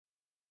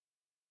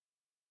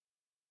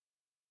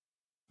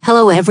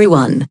Hello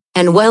everyone,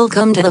 and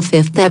welcome to the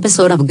 5th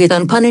episode of Get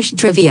Unpunished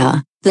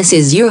Trivia. This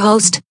is your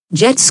host,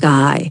 Jet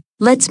Sky.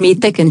 Let's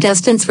meet the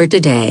contestants for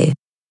today.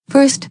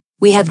 First,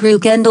 we have Drew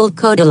Kendall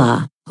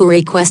Kodala, who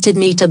requested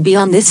me to be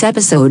on this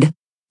episode.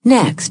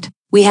 Next,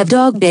 we have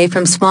Dog Day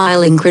from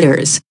Smiling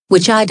Critters,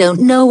 which I don't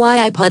know why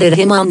I putted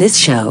him on this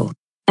show.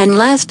 And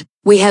last,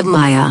 we have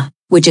Maya,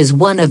 which is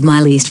one of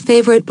my least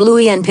favorite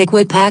Bluey and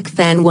Pickwick Pack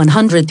Fan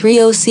 103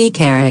 OC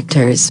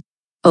characters.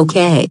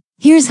 Okay,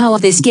 here's how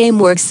this game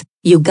works.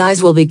 You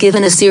guys will be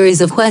given a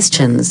series of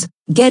questions.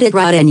 Get it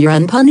right and you're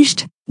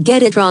unpunished.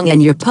 Get it wrong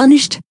and you're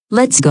punished.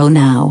 Let's go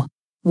now.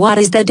 What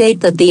is the date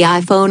that the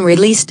iPhone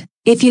released?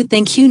 If you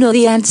think you know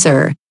the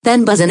answer,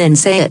 then buzz in and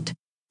say it.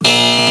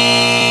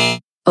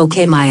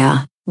 Okay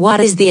Maya,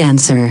 what is the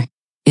answer?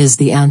 Is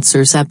the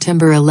answer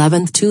September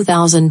 11th,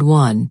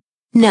 2001?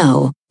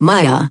 No,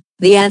 Maya,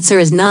 the answer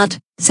is not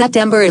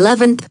September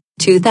 11th,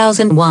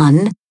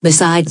 2001.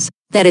 Besides,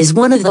 that is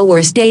one of the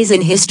worst days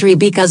in history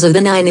because of the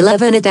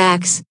 9/11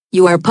 attacks.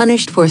 You are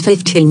punished for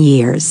 15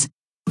 years.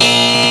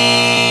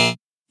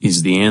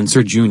 Is the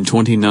answer June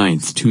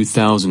 29th,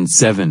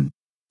 2007?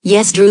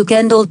 Yes, Drew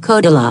Kendall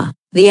Kodala.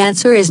 The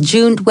answer is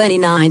June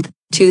 29th,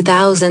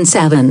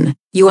 2007.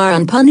 You are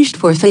unpunished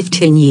for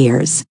 15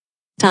 years.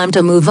 Time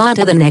to move on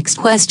to the next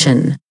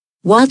question.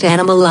 What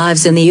animal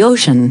lives in the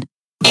ocean?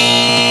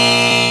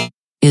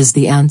 Is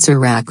the answer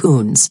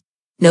raccoons?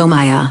 No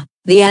Maya,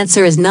 the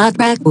answer is not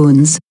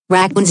raccoons.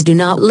 Raccoons do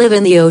not live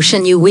in the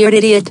ocean, you weird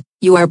idiot.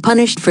 You are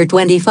punished for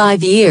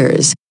 25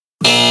 years.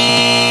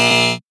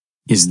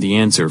 Is the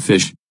answer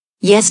fish?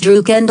 Yes,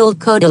 Drew Kendall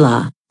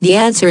Kodala. The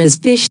answer is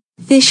fish.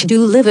 Fish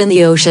do live in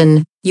the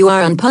ocean. You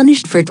are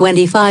unpunished for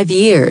 25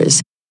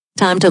 years.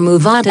 Time to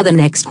move on to the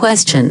next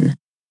question.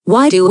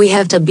 Why do we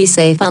have to be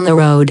safe on the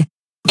road?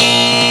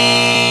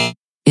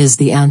 Is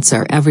the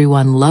answer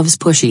everyone loves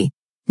Pushy?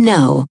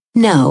 No,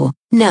 no,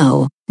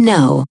 no,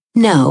 no,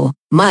 no,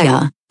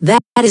 Maya,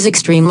 that is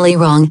extremely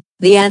wrong.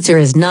 The answer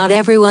is not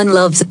everyone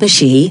loves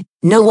Pushy.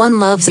 No one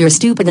loves your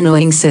stupid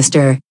annoying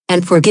sister,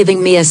 and for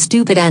giving me a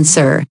stupid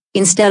answer,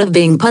 instead of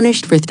being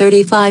punished for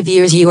 35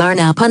 years you are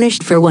now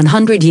punished for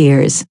 100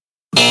 years.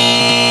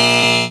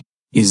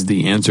 Is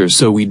the answer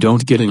so we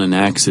don't get in an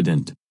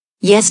accident?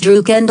 Yes,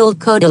 Drew Kendall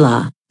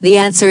Kodala. The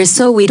answer is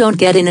so we don't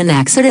get in an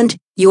accident.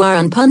 You are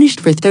unpunished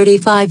for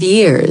 35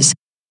 years.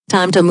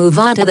 Time to move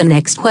on to the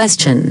next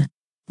question.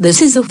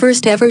 This is the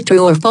first ever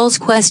true or false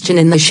question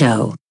in the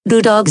show.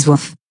 Do dogs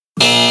woof?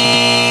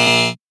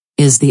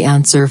 Is the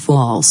answer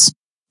false?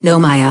 No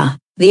Maya,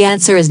 the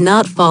answer is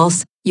not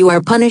false. You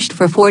are punished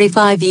for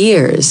 45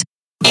 years.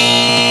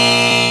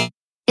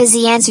 Is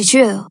the answer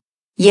true?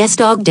 Yes,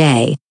 Dog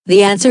Day.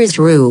 The answer is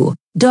true.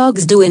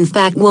 Dogs do in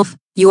fact woof.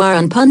 You are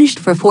unpunished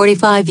for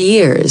 45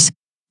 years.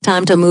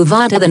 Time to move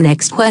on to the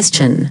next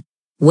question.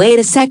 Wait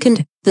a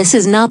second, this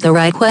is not the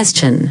right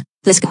question.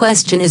 This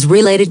question is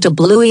related to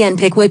Bluey and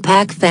Pickwick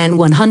Pack Fan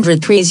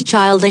 103's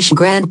Childish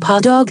Grandpa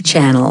Dog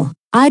channel.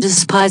 I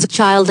despise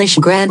Childish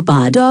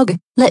Grandpa Dog.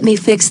 Let me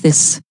fix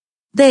this.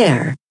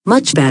 There,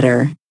 much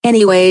better.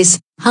 Anyways,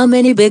 how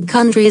many big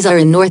countries are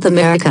in North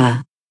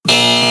America?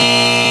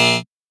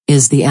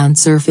 Is the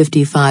answer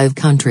 55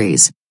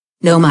 countries?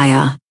 No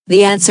Maya,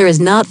 the answer is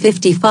not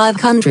 55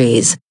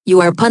 countries. You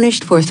are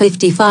punished for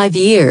 55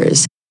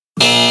 years.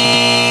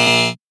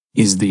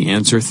 Is the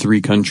answer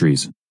 3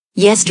 countries?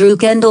 Yes, Drew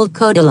Kendall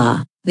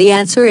Kodala. The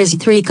answer is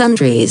 3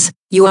 countries.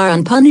 You are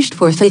unpunished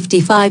for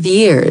 55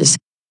 years.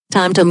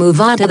 Time to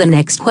move on to the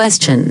next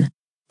question.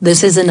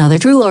 This is another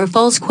true or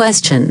false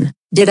question.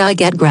 Did I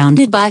get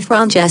grounded by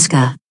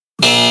Francesca?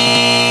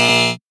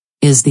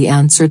 Is the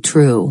answer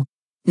true?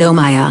 No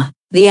Maya,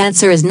 the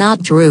answer is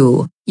not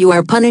true. You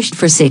are punished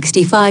for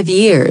 65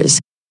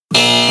 years.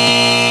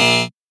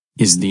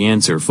 Is the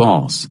answer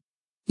false?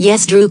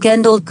 Yes, Drew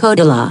Kendall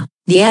Kodala.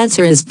 The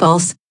answer is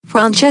false.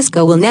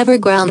 Francesca will never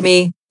ground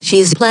me.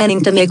 She's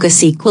planning to make a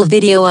sequel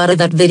video out of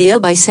that video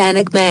by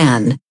Sonic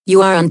Man.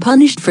 You are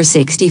unpunished for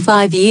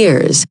 65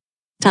 years.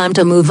 Time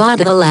to move on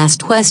to the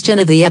last question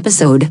of the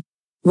episode.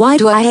 Why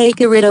do I hate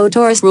Garrido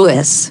Torres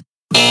Ruiz?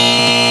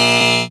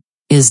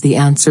 Is the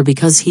answer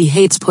because he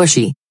hates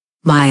Pushy?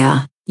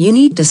 Maya, you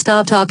need to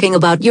stop talking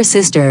about your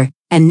sister,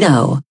 and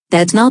no,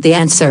 that's not the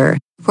answer.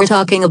 For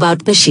talking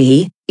about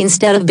Pushy,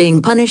 instead of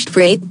being punished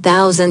for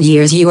 8,000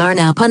 years you are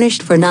now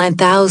punished for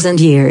 9,000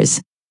 years.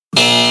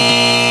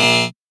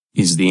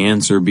 Is the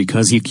answer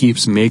because he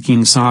keeps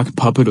making sock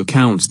puppet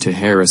accounts to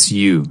harass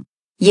you?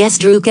 Yes,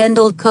 Drew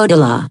Kendall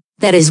Kodala.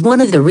 That is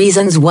one of the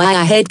reasons why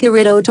I hate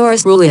Garrido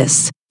Torres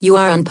Ruiz. You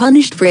are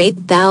unpunished for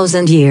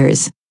 8,000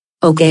 years.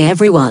 Okay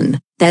everyone,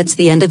 that's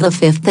the end of the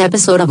 5th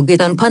episode of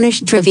Get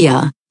Unpunished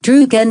Trivia.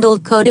 Drew Kendall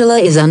Kodala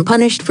is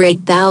unpunished for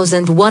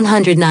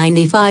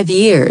 8,195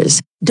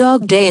 years.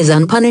 Dog Day is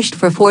unpunished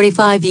for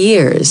 45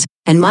 years.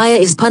 And Maya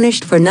is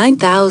punished for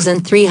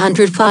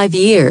 9,305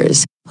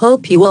 years.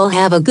 Hope you all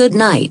have a good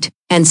night,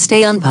 and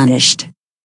stay unpunished.